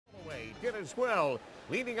did as well.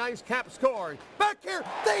 Leading ice cap score. Back here,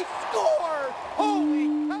 they score!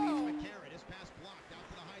 Holy cow!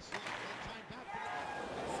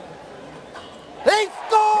 They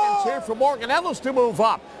score! It's here for Morgan Ellis to move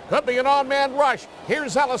up. Could be an on-man rush.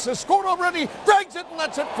 Here's Ellis, has scored already. Drags it and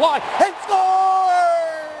lets it fly. And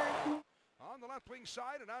scores! On the left wing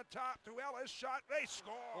side and on top to Ellis. Shot, they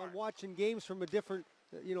score! On watching games from a different,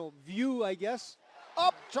 view, I guess.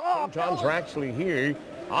 Up top! Johns are actually here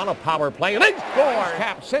on a power play, and they score!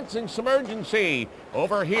 Cap sensing some urgency.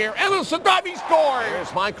 Over here, Ellis, and drive, he scores!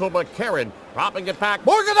 Here's Michael McCarron, dropping it back.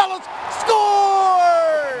 Morgan Ellis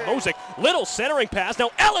scores! Mosick, little centering pass.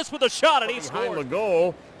 Now Ellis with a shot, and he Behind scores. the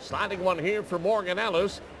goal, sliding one here for Morgan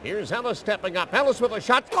Ellis. Here's Ellis stepping up. Ellis with a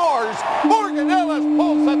shot, scores! Morgan Ellis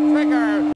pulls the trigger.